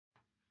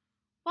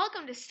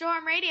Welcome to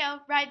Storm Radio,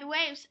 Ride the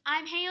Waves.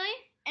 I'm Haley.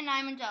 And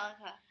I'm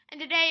Angelica.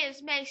 And today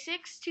is May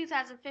 6,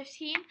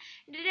 2015.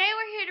 And today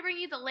we're here to bring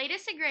you the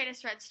latest and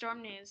greatest Red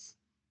Storm news.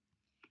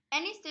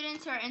 Any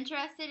students who are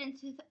interested in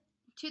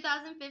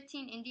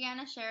 2015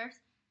 Indiana Sheriff's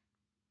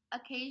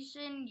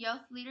Occasion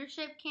Youth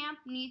Leadership Camp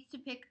needs to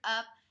pick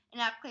up an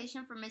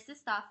application for Mrs.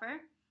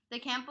 Stauffer. The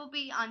camp will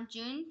be on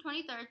June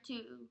 23rd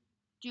to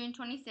June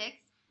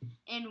 26th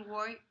in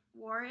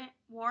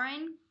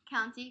Warren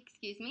County.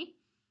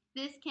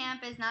 This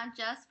camp is not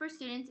just for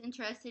students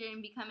interested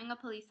in becoming a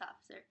police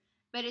officer,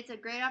 but it's a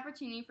great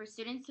opportunity for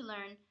students to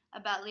learn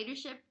about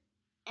leadership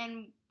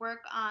and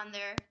work on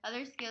their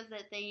other skills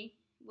that they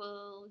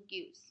will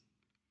use.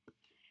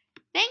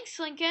 Thanks,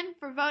 Lincoln,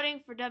 for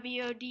voting for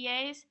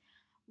WODA's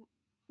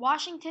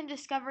Washington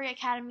Discovery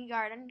Academy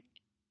Garden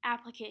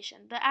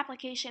application. The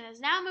application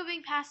is now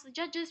moving past the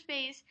judges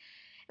phase.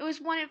 It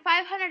was one in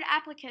 500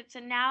 applicants,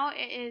 and now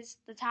it is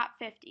the top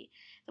 50.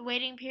 The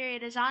waiting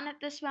period is on at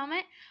this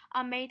moment.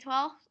 On May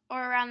 12th,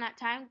 or around that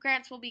time,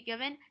 grants will be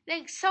given.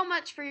 Thanks so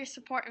much for your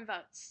support and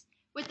votes.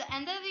 With the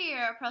end of the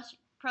year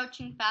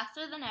approaching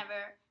faster than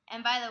ever,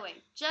 and by the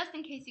way, just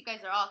in case you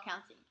guys are all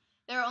counting,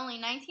 there are only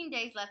 19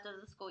 days left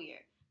of the school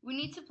year. We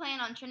need to plan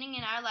on turning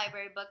in our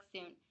library books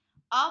soon.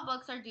 All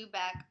books are due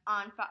back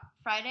on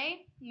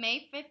Friday,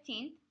 May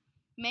 15th.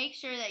 Make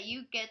sure that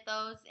you get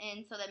those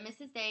in so that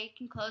Mrs. Day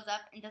can close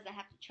up and doesn't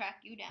have to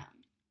track you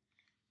down.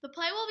 The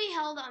play will be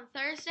held on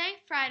Thursday,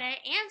 Friday,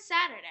 and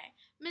Saturday.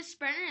 Ms.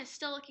 Brenner is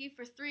still looking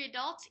for 3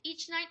 adults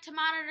each night to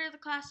monitor the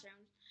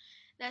classrooms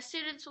that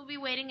students will be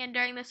waiting in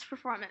during this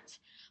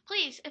performance.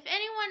 Please, if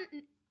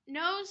anyone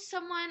knows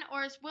someone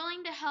or is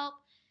willing to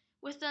help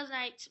with those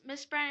nights,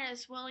 Ms. Brenner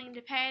is willing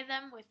to pay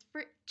them with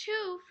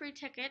 2 free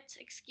tickets,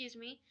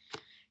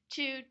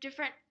 to a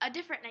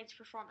different night's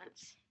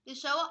performance. The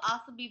show will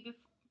also be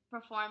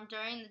performed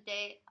during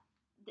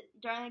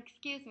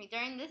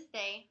this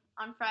day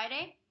on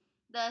Friday.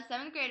 The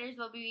 7th graders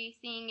will be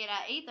seeing it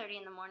at 8:30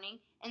 in the morning,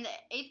 and the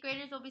 8th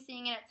graders will be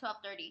seeing it at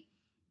 12:30.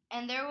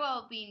 And there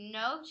will be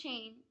no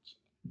change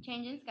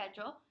in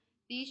schedule.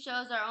 These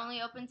shows are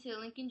only open to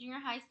Lincoln Junior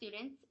High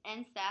students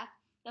and staff.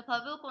 The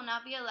public will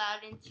not be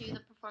allowed into the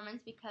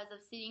performance because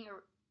of seating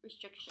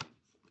restrictions.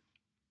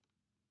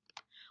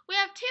 We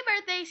have 2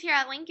 birthdays here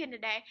at Lincoln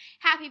today.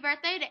 Happy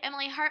birthday to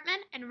Emily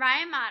Hartman and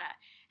Ryan Mata.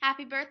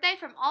 Happy birthday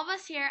from all of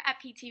us here at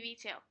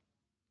PTV2.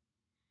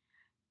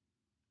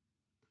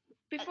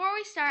 Before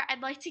we start,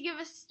 I'd like to give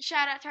a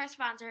shout out to our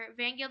sponsor,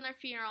 Van Gildner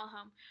Funeral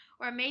Home,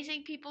 where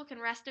amazing people can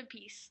rest in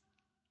peace.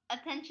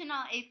 Attention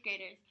all 8th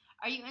graders.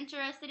 Are you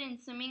interested in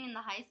swimming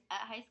at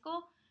high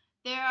school?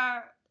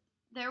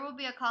 There will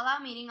be a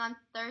call-out meeting on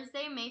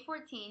Thursday, May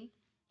 14th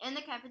in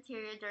the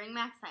cafeteria during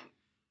max time.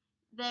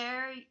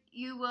 There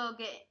you will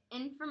get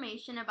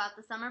information about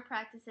the summer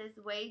practices,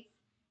 weights,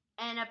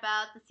 and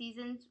about the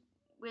seasons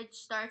which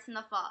starts in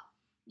the fall.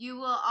 You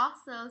will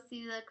also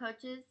see the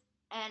coaches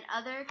and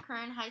other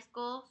current high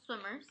school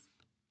swimmers.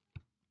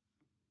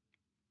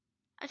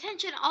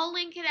 Attention all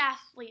Lincoln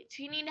athletes.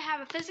 You need to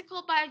have a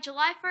physical by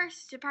July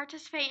 1st to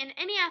participate in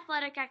any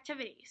athletic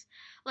activities.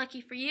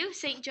 Lucky for you,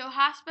 St. Joe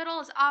Hospital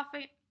is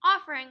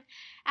offering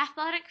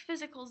athletic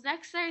physicals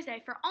next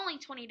Thursday for only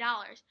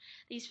 $20.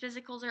 These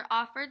physicals are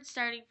offered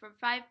starting from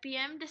 5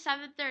 p.m. to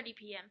 7:30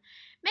 p.m.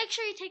 Make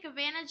sure you take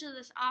advantage of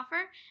this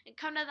offer and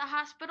come to the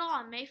hospital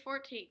on May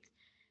 14th.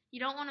 You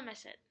don't want to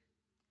miss it.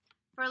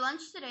 For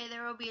lunch today,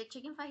 there will be a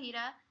chicken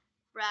fajita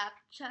wrap,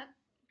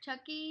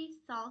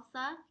 chucky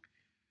salsa,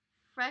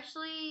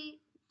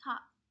 freshly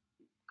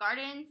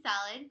garden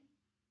salad,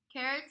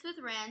 carrots with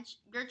ranch,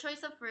 your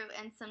choice of fruit,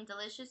 and some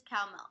delicious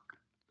cow milk.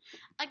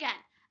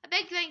 Again, a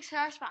big thanks to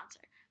our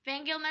sponsor,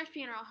 Van Gildner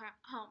Funeral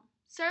Home,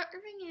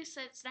 serving you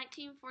since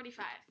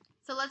 1945.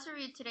 So let's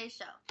review today's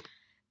show.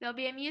 There'll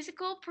be a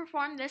musical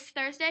performed this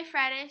Thursday,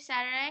 Friday,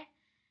 Saturday,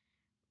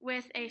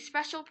 with a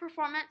special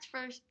performance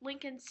for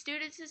Lincoln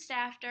students and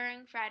staff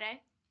during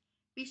Friday.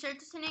 Be sure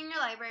to turn in your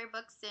library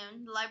books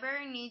soon. The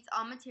library needs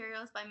all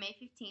materials by May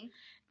 15th.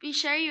 Be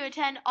sure you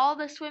attend all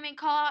the swimming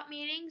call-out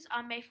meetings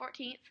on May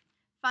 14th.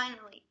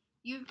 Finally,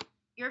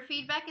 your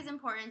feedback is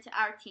important to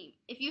our team.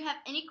 If you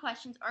have any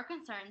questions or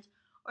concerns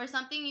or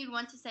something you'd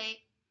want to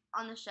say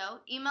on the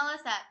show, email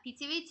us at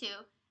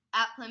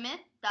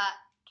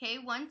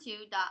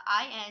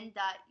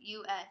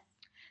ptv2@plymouth.k12.in.us.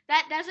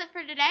 That does it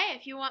for today.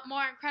 If you want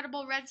more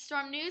incredible Red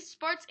Storm news,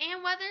 sports,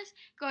 and weathers,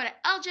 go to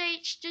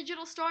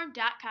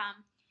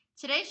ljhdigitalstorm.com.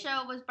 Today's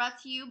show was brought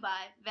to you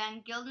by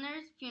Van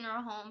Gildner's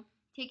Funeral Home,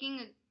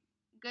 taking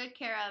good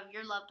care of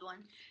your loved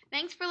ones.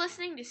 Thanks for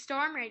listening to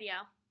Storm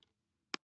Radio.